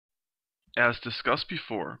As discussed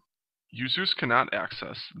before, users cannot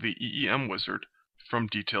access the EEM wizard from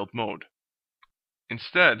detailed mode.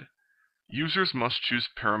 Instead, users must choose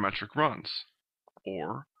Parametric Runs,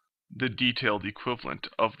 or the detailed equivalent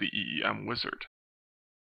of the EEM wizard.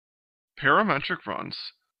 Parametric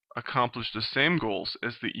Runs accomplish the same goals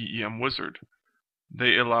as the EEM wizard.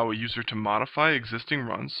 They allow a user to modify existing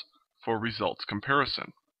runs for results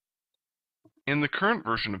comparison. In the current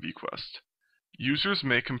version of eQUEST, users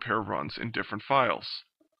may compare runs in different files.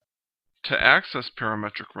 To access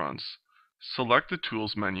Parametric Runs, select the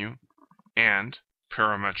Tools menu and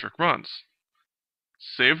Parametric Runs.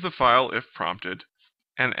 Save the file if prompted,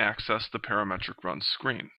 and access the Parametric Runs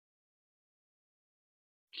screen.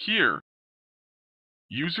 Here,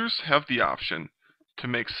 users have the option to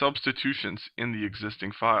make substitutions in the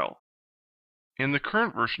existing file. In the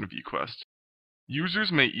current version of eQUEST,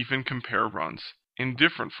 users may even compare runs in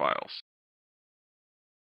different files.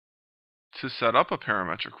 To set up a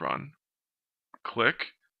parametric run,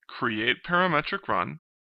 click Create Parametric Run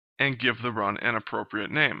and give the run an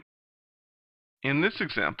appropriate name. In this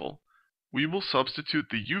example, we will substitute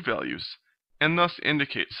the U values and thus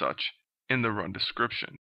indicate such in the run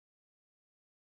description.